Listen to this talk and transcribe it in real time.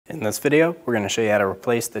In this video, we're going to show you how to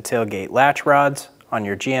replace the tailgate latch rods on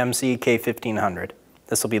your GMC K1500.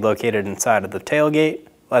 This will be located inside of the tailgate.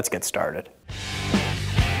 Let's get started.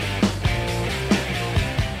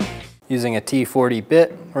 Using a T40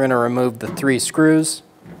 bit, we're going to remove the 3 screws.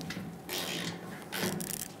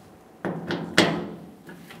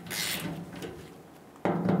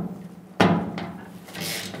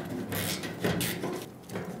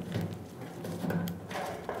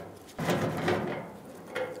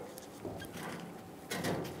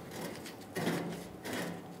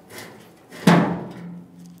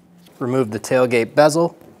 Remove the tailgate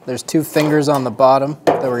bezel. There's 2 fingers on the bottom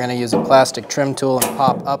that we're going to use a plastic trim tool and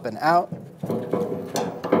pop up and out.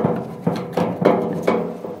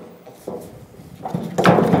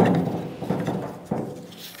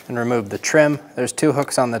 And remove the trim. There's 2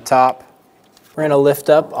 hooks on the top. We're going to lift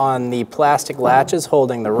up on the plastic latches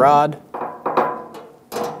holding the rod.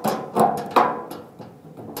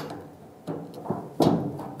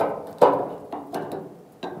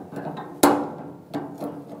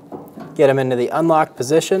 Get them into the unlocked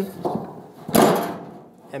position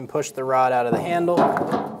and push the rod out of the handle.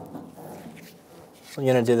 We're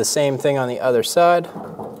going to do the same thing on the other side.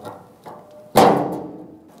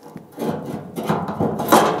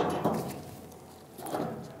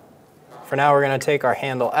 For now, we're going to take our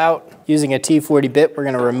handle out. Using a T40 bit, we're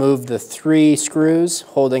going to remove the 3 screws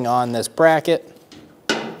holding on this bracket.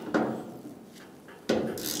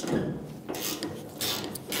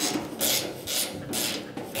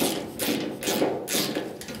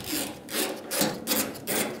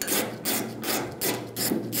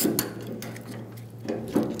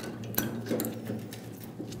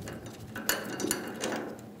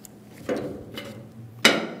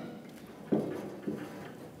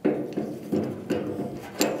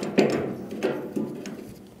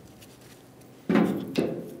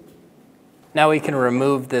 Now we can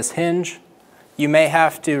remove this hinge. You may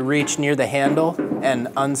have to reach near the handle and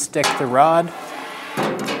unstick the rod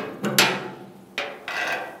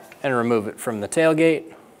and remove it from the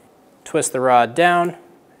tailgate. Twist the rod down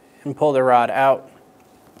and pull the rod out.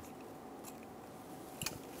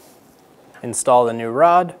 Install the new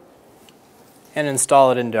rod and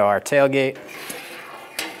install it into our tailgate.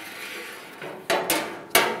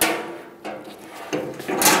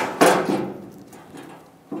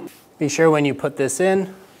 Be sure when you put this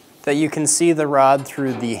in that you can see the rod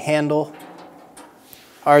through the handle.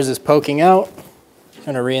 Ours is poking out. I'm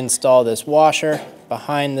going to reinstall this washer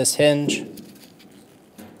behind this hinge.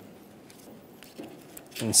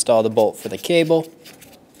 Install the bolt for the cable.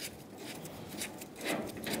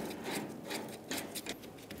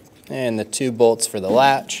 And the 2 bolts for the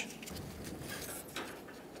latch.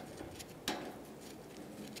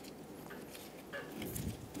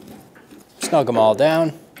 Snug them all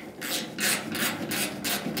down.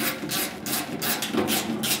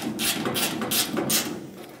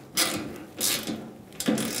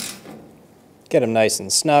 Get them nice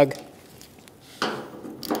and snug.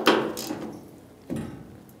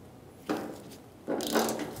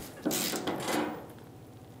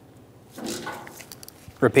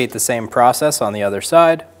 Repeat the same process on the other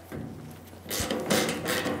side.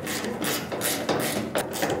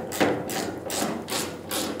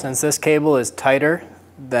 Since this cable is tighter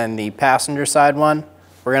than the passenger side one,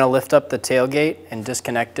 we're going to lift up the tailgate and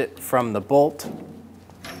disconnect it from the bolt.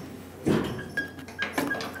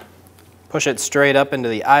 Push it straight up into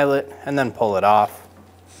the eyelet and then pull it off.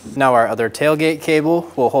 Now our other tailgate cable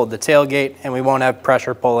will hold the tailgate and we won't have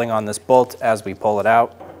pressure pulling on this bolt as we pull it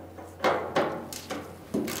out.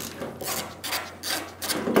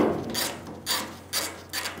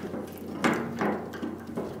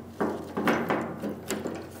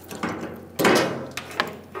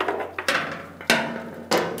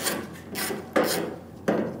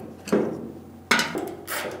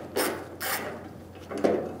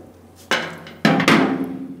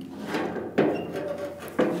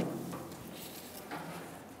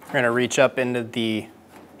 We're going to reach up into the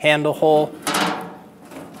handle hole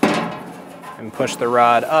and push the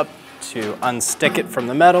rod up to unstick it from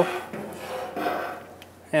the metal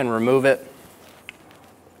and remove it.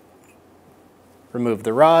 Remove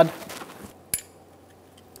the rod.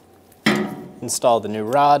 Install the new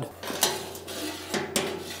rod.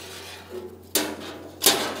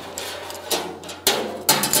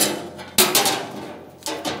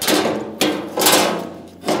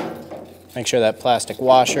 Make sure that plastic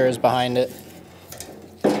washer is behind it.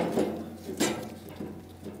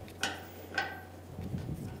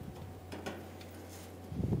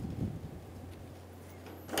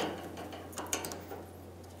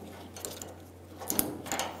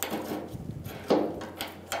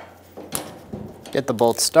 Get the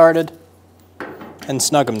bolts started and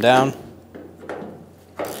snug them down.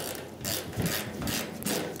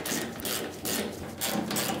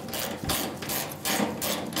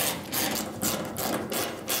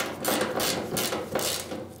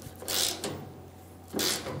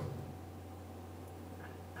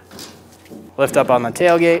 Lift up on the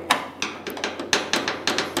tailgate.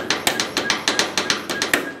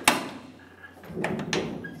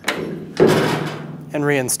 And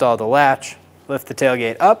reinstall the latch. Lift the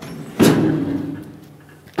tailgate up.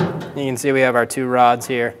 You can see we have our two rods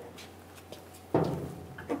here.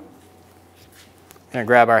 Gonna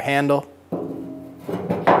grab our handle,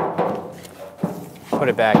 put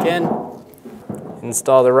it back in,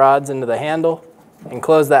 install the rods into the handle, and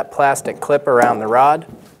close that plastic clip around the rod.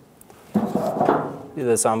 Do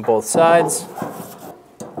this on both sides.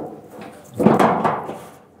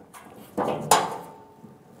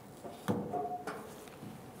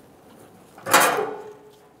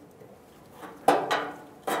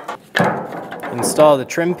 Install the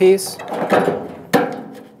trim piece.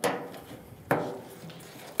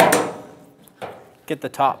 Get the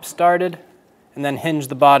top started, and then hinge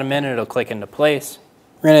the bottom in and it'll click into place.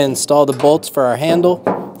 We're going to install the bolts for our handle.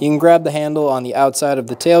 You can grab the handle on the outside of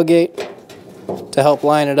the tailgate to help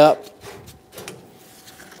line it up.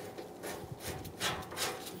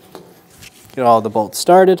 Get all the bolts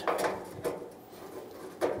started.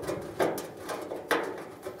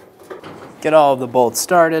 Get all of the bolts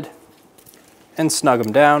started and snug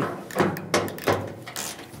them down.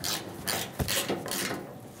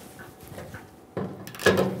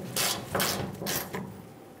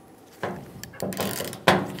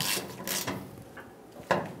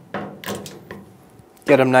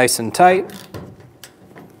 Get them nice and tight.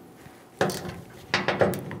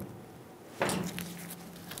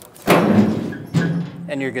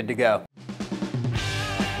 And you're good to go.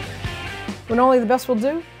 When only the best will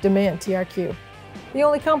do, demand TRQ. The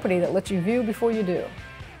only company that lets you view before you do.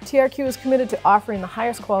 TRQ is committed to offering the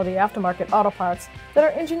highest quality aftermarket auto parts that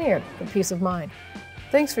are engineered for peace of mind.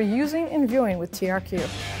 Thanks for using and viewing with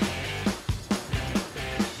TRQ.